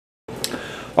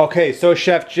Okay, so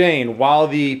Chef Jane, while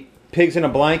the pigs in a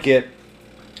blanket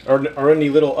are in the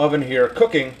little oven here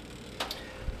cooking,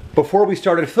 before we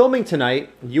started filming tonight,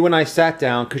 you and I sat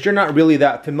down, because you're not really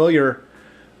that familiar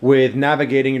with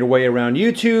navigating your way around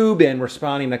YouTube and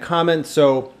responding to comments.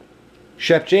 So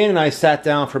Chef Jane and I sat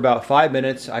down for about 5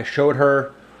 minutes. I showed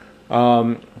her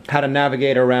how to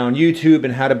navigate around YouTube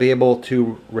and how to be able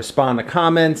to respond to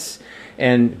comments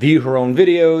and view her own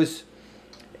videos.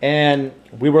 And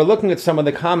we were looking at some of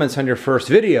the comments on your first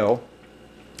video,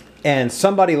 and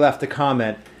somebody left a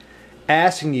comment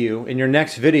asking you in your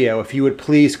next video if you would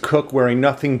please cook wearing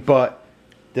nothing but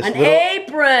this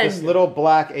apron. This little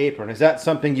black apron. Is that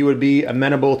something you would be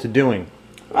amenable to doing?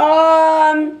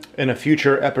 In a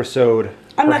future episode.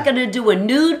 I'm not going to do a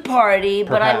nude party,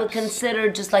 but I would consider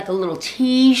just like a little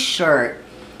t-shirt,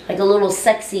 like a little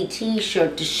sexy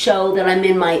t-shirt to show that I'm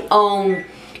in my own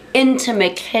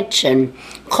intimate kitchen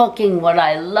cooking what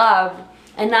I love,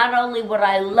 and not only what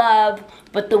I love,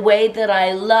 but the way that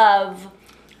I love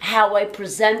how I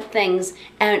present things,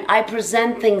 and I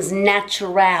present things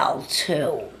natural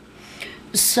too.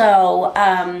 So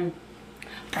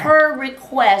per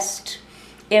request,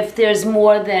 if there's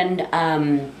more than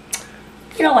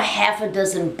you know, a half a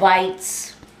dozen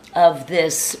bites of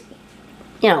this,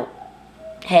 you know,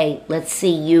 hey, let's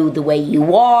see you the way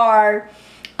you are.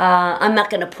 I'm not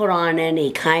going to put on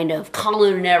any kind of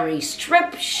culinary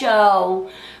strip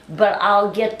show, but I'll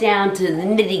get down to the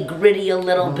nitty-gritty a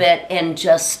little bit and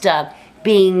just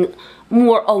being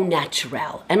more au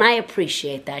naturel. And I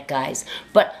appreciate that, guys.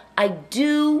 But I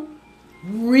do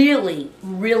really,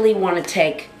 really want to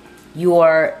take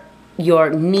your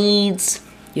needs,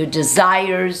 your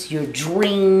desires, your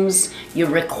dreams, your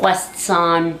requests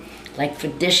on, like for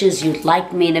dishes you'd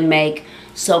like me to make.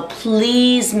 So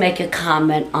please make a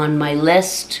comment on my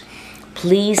list.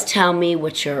 Please tell me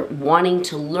what you're wanting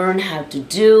to learn how to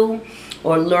do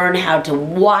or learn how to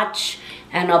watch,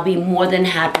 and I'll be more than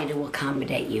happy to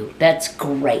accommodate you. That's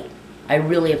great. I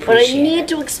really appreciate it. But I need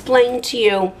to explain to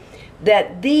you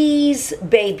that these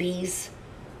babies,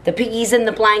 the piggies in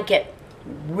the blanket,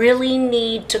 really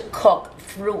need to cook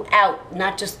throughout,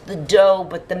 not just the dough,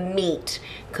 but the meat,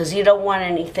 because you don't want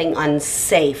anything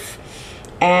unsafe.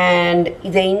 And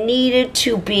they needed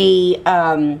to be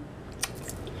in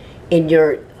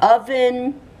your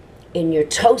oven, in your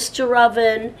toaster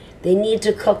oven. They need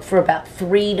to cook for about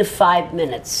 3 to 5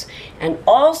 minutes. And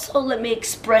also, let me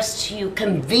express to you,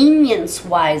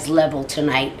 convenience-wise level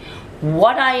tonight,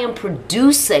 what I am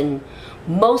producing,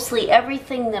 mostly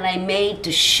everything that I made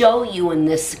to show you in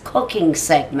this cooking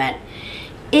segment,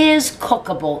 is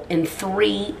cookable in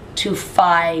 3 to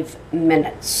 5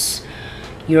 minutes.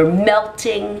 You're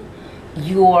melting,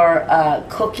 you're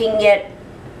cooking it,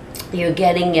 you're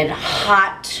getting it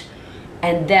hot,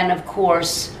 and then of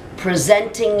course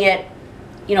presenting it,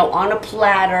 you know, on a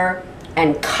platter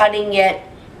and cutting it,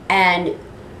 and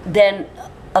then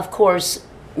of course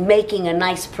making a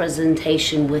nice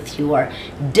presentation with your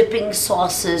dipping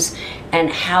sauces and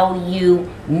how you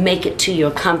make it to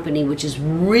your company, which is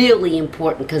really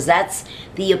important because that's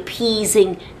the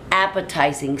appeasing,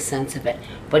 appetizing sense of it.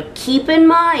 But keep in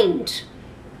mind,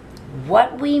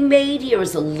 what we made here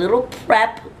is a little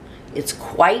prep. It's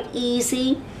quite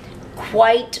easy,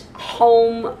 quite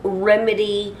home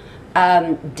remedy,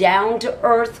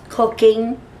 down-to-earth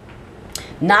cooking,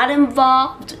 not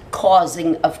involved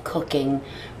causing of cooking,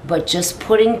 but just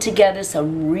putting together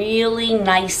some really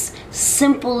nice,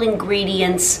 simple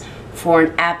ingredients for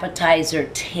an appetizer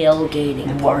tailgating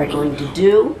party. What we're going to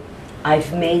do,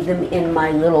 I've made them in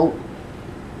my little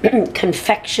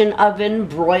confection oven,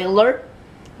 broiler,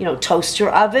 you know, toaster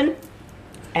oven,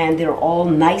 and they're all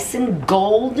nice and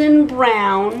golden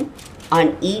brown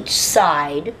on each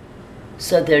side,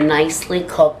 so they're nicely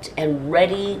cooked and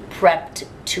ready, prepped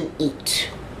to eat.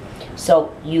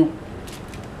 So you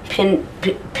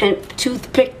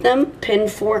toothpick them, pin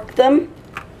fork them,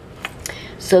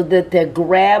 so that they're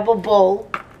grabbable,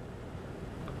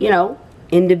 you know,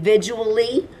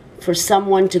 individually for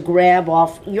someone to grab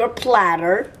off your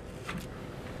platter.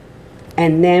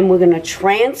 And then we're going to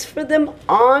transfer them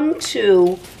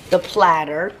onto the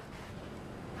platter.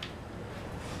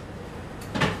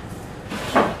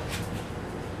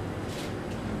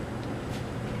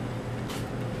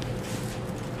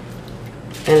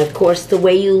 And of course, the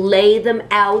way you lay them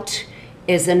out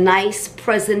is a nice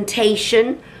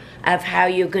presentation of how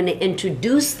you're going to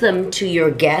introduce them to your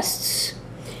guests.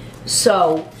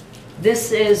 So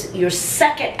this is your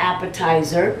second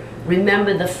appetizer.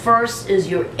 Remember, the first is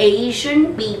your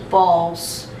Asian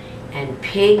meatballs and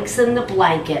pigs in the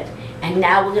blanket. And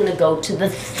now we're going to go to the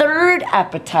third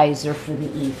appetizer for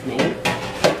the evening.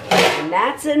 And And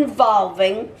that's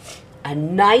involving a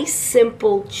nice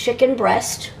simple chicken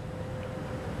breast,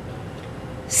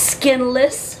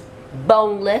 skinless,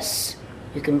 boneless.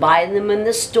 You can buy them in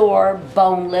the store,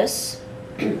 boneless.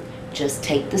 Just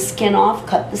take the skin off,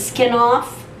 cut the skin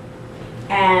off,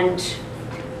 and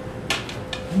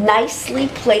nicely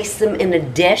place them in a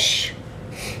dish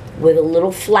with a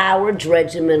little flour,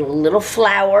 dredge them in a little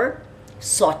flour,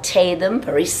 saute them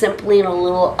very simply in a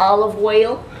little olive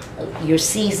oil, your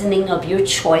seasoning of your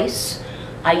choice.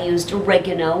 I used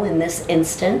oregano in this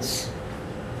instance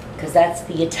because that's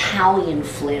the Italian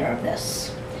flair of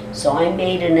this. So I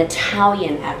made an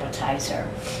Italian appetizer.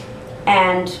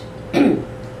 And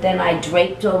then I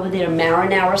draped over their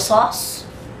marinara sauce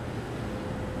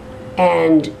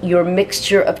and your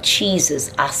mixture of cheeses,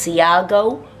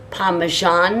 Asiago,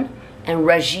 Parmesan, and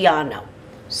Reggiano.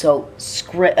 So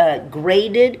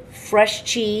grated fresh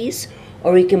cheese,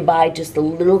 or you can buy just a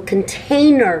little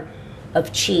container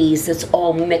of cheese that's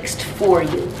all mixed for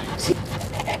you.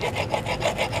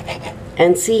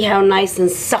 And see how nice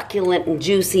and succulent and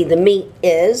juicy the meat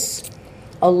is,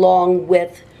 along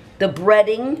with the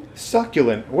breading.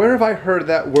 Succulent. Where have I heard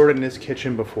that word in this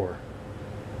kitchen before?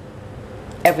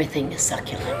 Everything is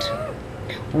succulent.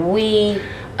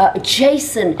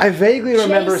 Jason. I vaguely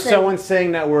remember someone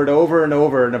saying that word over and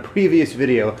over in a previous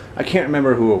video. I can't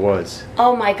remember who it was.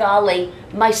 Oh my golly.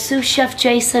 My sous chef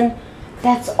Jason,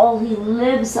 that's all he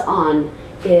lives on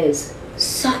is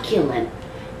succulent.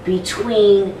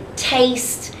 Between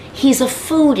taste, he's a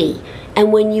foodie.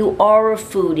 And when you are a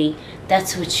foodie,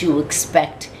 that's what you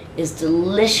expect, is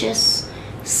delicious,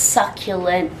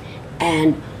 succulent,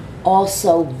 and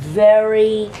also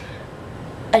very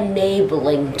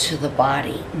enabling to the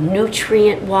body,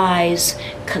 nutrient-wise,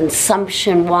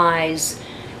 consumption-wise,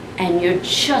 and you're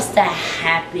just a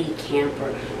happy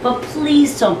camper. But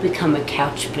please don't become a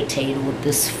couch potato with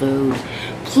this food.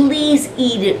 Please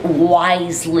eat it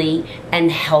wisely and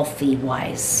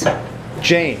healthy-wise.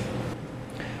 Jane,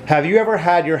 have you ever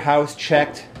had your house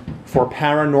checked for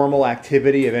paranormal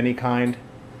activity of any kind?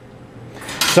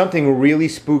 Something really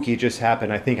spooky just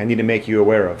happened I think I need to make you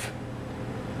aware of.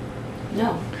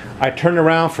 No. I turned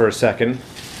around for a second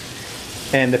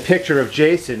and the picture of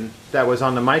Jason that was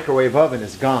on the microwave oven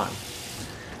is gone.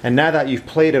 And now that you've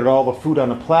plated all the food on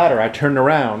the platter, I turned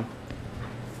around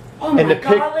and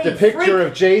the picture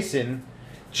of Jason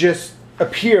just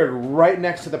appeared right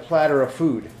next to the platter of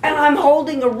food. And I'm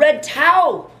holding a red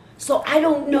towel. So I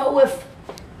don't know if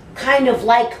kind of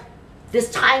like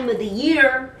this time of the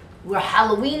year where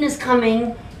Halloween is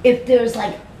coming, if there's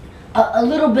like a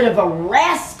little bit of a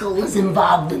rascal is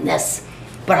involved in this.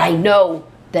 But I know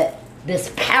that this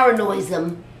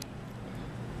paranoism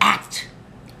act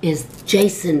is,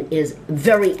 Jason is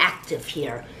very active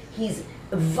here. He's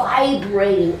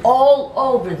vibrating all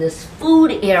over this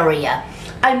food area.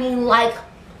 I mean, like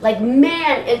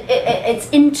man, it's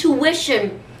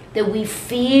intuition that we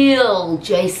feel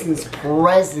Jason's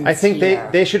presence. I think here.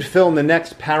 they should film the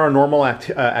next paranormal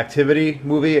activity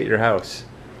movie at your house,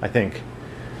 I think.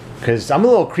 Because I'm a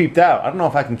little creeped out. I don't know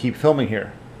if I can keep filming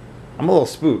here. I'm a little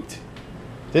spooked.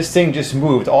 This thing just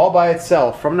moved all by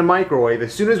itself from the microwave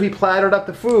as soon as we plattered up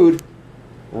the food,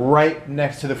 right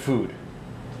next to the food.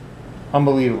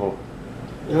 Unbelievable.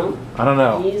 No, I don't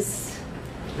know.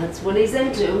 That's what he's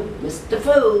into, Mr.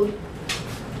 Food.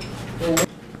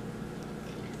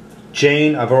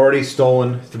 Jane, I've already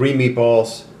stolen 3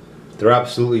 meatballs. They're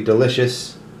absolutely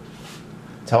delicious.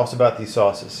 Tell us about these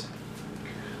sauces.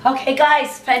 Okay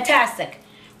guys, fantastic.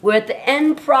 We're at the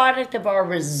end product of our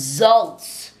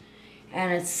results.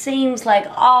 And it seems like,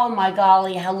 oh my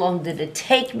golly, how long did it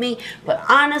take me? But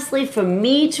honestly, for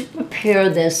me to prepare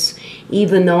this,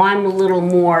 even though I'm a little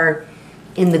more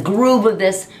in the groove of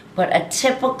this, but a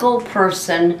typical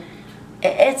person,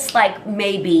 it's like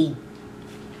maybe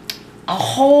a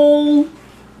whole,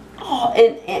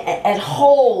 at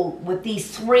whole with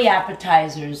these 3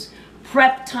 appetizers.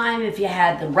 Prep time, if you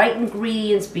had the right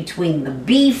ingredients between the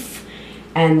beef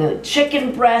and the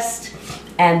chicken breast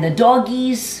and the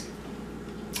doggies,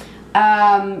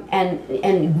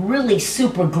 and really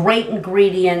super great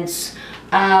ingredients,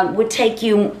 would take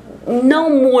you no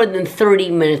more than 30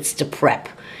 minutes to prep.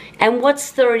 And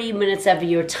what's 30 minutes of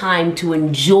your time to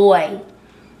enjoy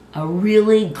a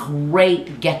really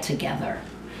great get-together?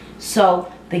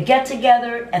 So the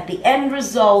get-together at the end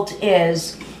result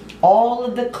is all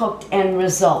of the cooked end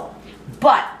result.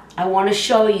 But I want to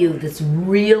show you that's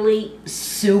really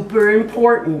super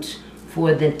important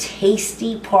for the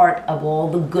tasty part of all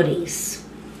the goodies.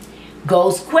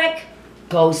 Goes quick,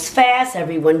 goes fast,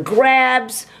 everyone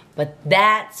grabs, but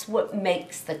that's what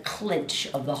makes the clinch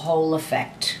of the whole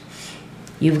effect.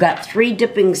 You've got 3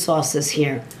 dipping sauces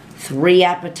here, 3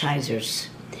 appetizers.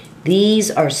 These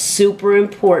are super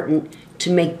important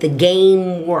to make the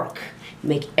game work.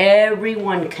 Make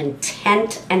everyone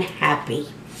content and happy.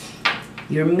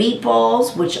 Your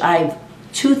meatballs, which I've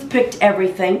toothpicked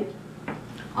everything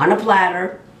on a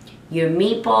platter. Your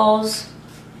meatballs,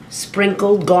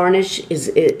 sprinkled garnish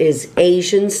is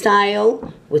Asian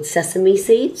style with sesame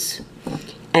seeds.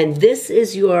 And this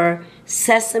is your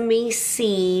sesame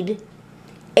seed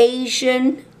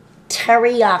Asian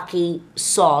teriyaki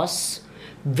sauce.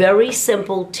 Very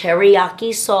simple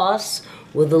teriyaki sauce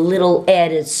with a little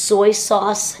added soy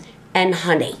sauce and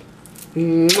honey.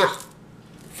 Mwah.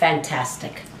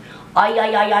 Fantastic. Ay,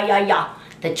 ay, ay, ay, ay, ay.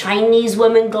 The Chinese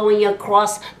women going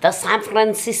across the San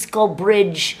Francisco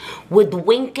Bridge would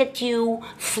wink at you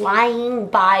flying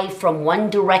by from one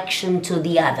direction to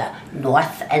the other,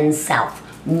 north and south.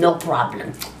 No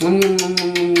problem.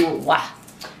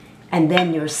 And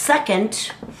then your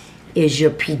second is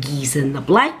your piggies in the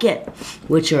blanket,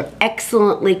 which are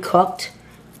excellently cooked,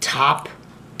 top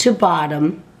to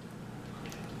bottom,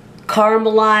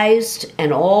 caramelized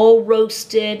and all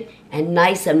roasted and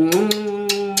nice and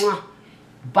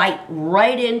bite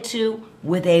right into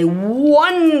with a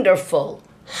wonderful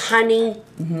honey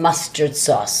mustard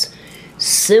sauce.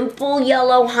 Simple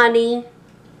yellow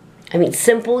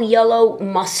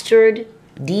mustard,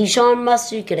 Dijon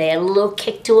mustard. You could add a little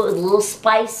kick to it, a little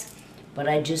spice, but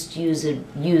I just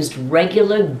used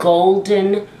regular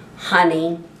golden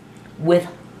honey with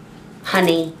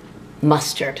honey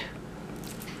mustard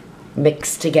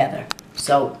mixed together.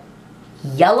 So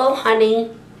yellow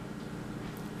honey,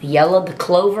 the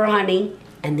clover honey,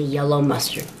 and the yellow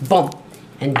mustard. Boom.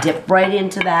 And dip right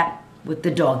into that with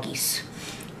the doggies.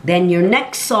 Then your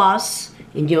next sauce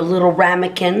in your little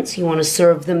ramekins, you want to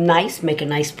serve them nice, make a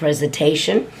nice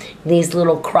presentation. These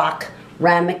little crock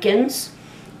ramekins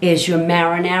is your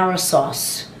marinara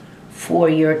sauce for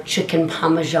your chicken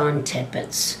parmesan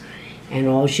tidbits. And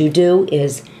all you do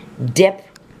is dip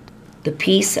the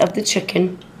piece of the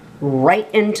chicken right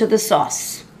into the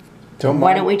sauce.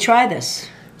 Why don't we try this?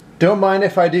 Don't mind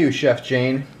if I do, Chef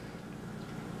Jane.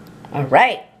 All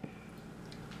right.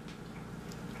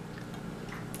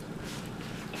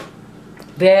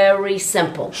 Very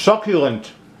simple.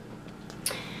 Succulent.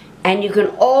 And you can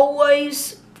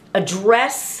always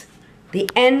address the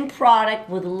end product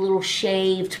with a little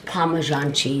shaved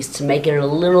Parmesan cheese to make it a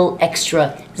little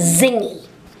extra zingy.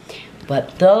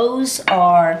 But those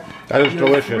are that is your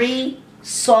delicious. 3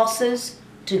 sauces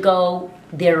to go.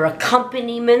 They're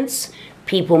accompaniments.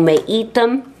 People may eat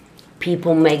them,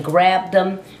 people may grab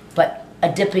them, but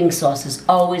a dipping sauce is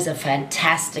always a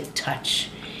fantastic touch.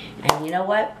 And you know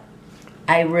what?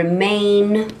 I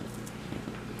remain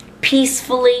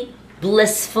peacefully,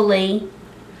 blissfully,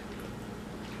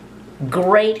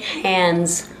 great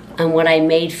hands on what I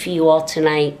made for you all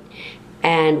tonight,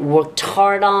 and worked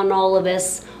hard on all of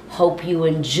this. Hope you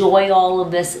enjoy all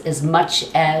of this as much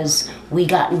as we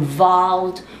got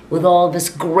involved with all this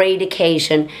great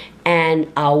occasion.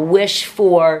 And I'll wish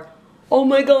for, oh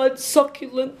my God,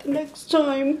 succulent the next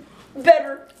time.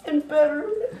 Better and better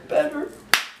and better.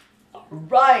 All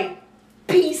right.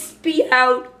 Peace be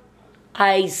out.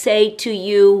 I say to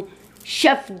you,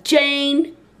 Chef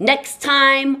Jane, next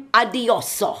time,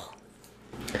 adioso.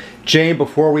 Jane,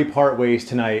 before we part ways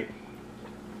tonight,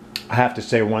 I have to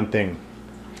say one thing.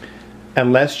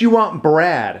 Unless you want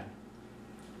Brad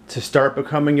to start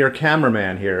becoming your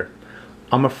cameraman here,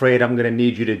 I'm afraid I'm going to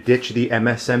need you to ditch the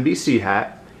MSNBC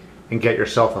hat and get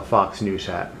yourself a Fox News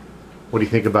hat. What do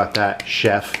you think about that,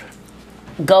 Chef?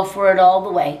 Go for it all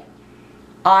the way.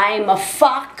 I'm a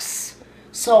fox,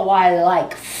 so I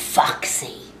like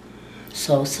foxy.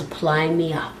 So supply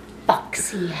me a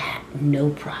foxy hat, no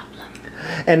problem.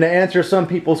 And to answer some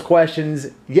people's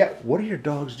questions, yeah, what are your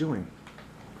dogs doing?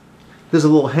 There's a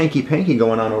little hanky-panky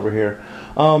going on over here.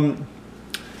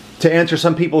 To answer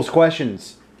some people's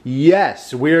questions,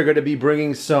 yes, we're going to be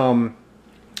bringing some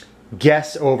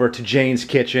guests over to Jane's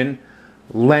Kitchen.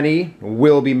 Lenny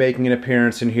will be making an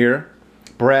appearance in here.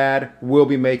 Brad will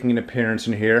be making an appearance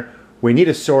in here. We need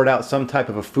to sort out some type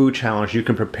of a food challenge you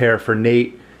can prepare for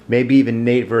Nate, maybe even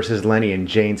Nate versus Lenny in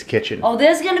Jane's Kitchen. Oh,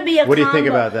 there's going to be a combo. What do you think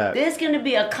about that? There's going to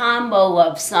be a combo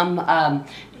of some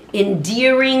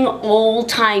endearing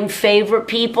old-time favorite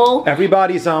people.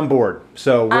 Everybody's on board.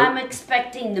 So I'm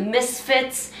expecting the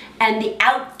misfits and the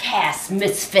outcast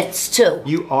misfits too.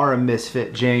 You are a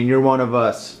misfit, Jane. You're one of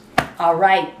us. All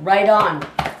right, right on.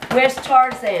 Where's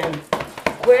Tarzan?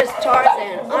 Where's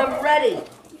Tarzan? I'm ready.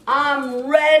 I'm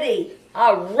ready.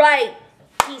 All right.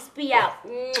 Peace be out.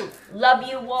 Love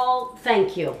you all.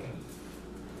 Thank you.